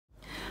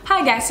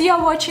Hi guys, you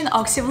are watching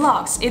Oksy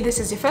Vlogs. If this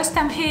is your first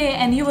time here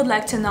and you would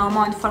like to know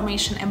more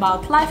information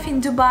about life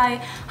in Dubai,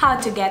 how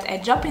to get a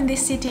job in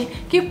this city,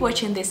 keep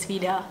watching this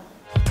video.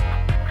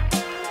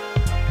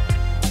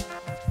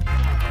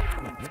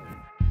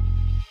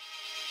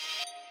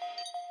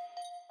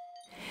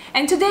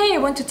 And today I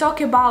want to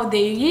talk about the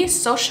UAE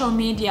social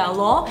media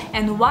law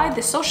and why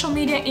the social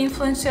media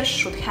influencers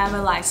should have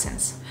a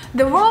license.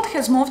 The world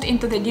has moved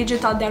into the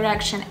digital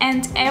direction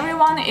and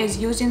everyone is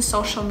using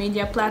social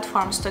media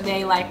platforms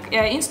today like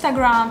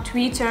Instagram,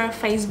 Twitter,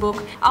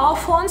 Facebook. Our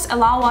phones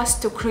allow us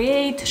to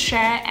create,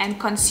 share and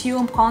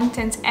consume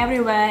content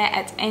everywhere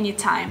at any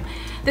time.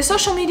 The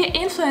social media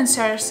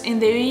influencers in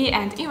the UAE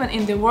and even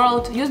in the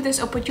world use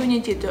this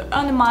opportunity to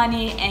earn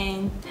money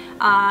and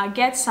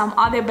get some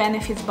other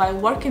benefits by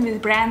working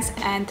with brands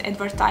and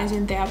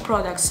advertising their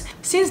products.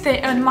 Since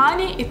they earn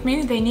money, it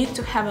means they need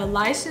to have a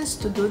license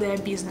to do their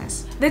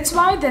business. That's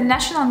why the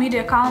National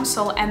Media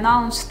Council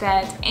announced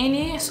that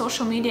any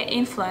social media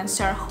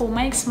influencer who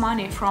makes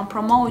money from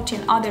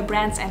promoting other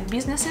brands and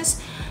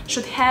businesses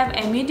should have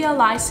a media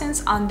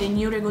license under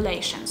new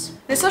regulations.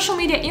 The social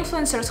media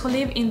influencers who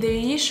live in the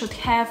UAE should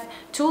have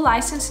two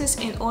licenses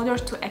in order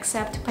to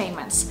accept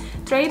payments: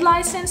 trade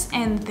license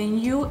and the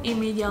new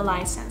e-media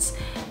license.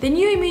 The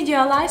new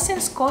e-media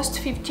license costs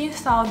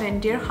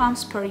 15,000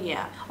 dirhams per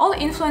year. All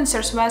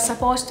influencers were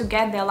supposed to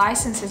get their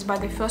licenses by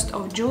the 1st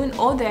of June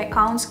or their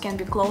accounts can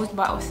be closed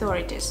by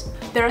authorities.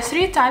 There are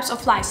three types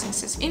of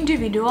licenses.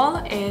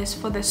 Individual is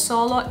for the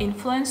solo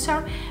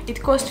influencer.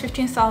 It costs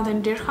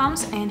 15,000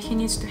 dirhams and he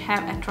needs to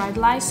have a trade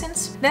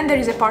license. Then there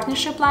is a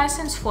partnership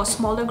license for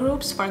smaller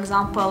groups. For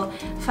example,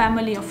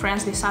 family or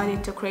friends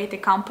decided to create a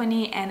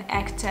company and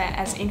act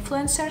as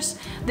influencers.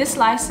 This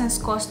license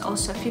costs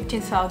also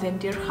 15,000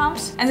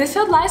 dirhams. And the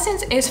third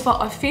license is for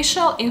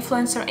official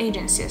influencer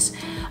agencies.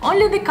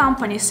 Only the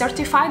companies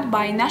certified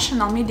by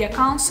National Media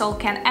Council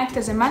can act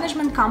as a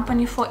management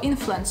company for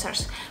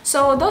influencers.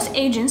 So those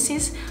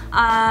agencies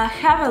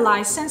have a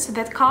license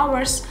that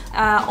covers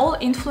all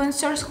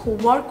influencers who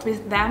work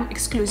with them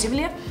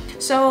exclusively.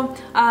 So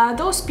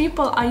those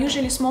people are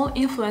usually small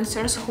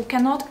influencers who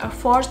cannot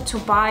afford to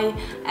buy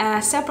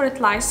a separate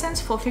license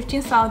for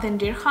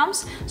 15,000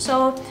 dirhams.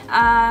 So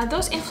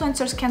those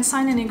influencers can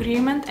sign an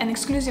agreement, an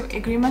exclusive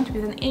agreement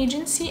with an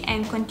agency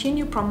and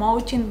continue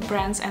promoting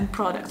brands and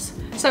products.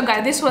 So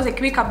guys, this was a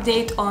quick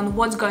update on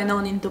what's going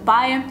on in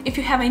Dubai. If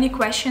you have any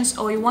questions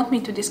or you want me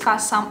to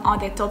discuss some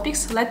other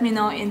topics, let me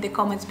know in the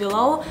comments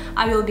below.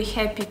 I will be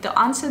happy to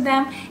answer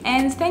them.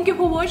 And thank you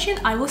for watching.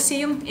 I will see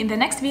you in the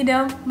next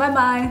video. Bye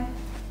bye!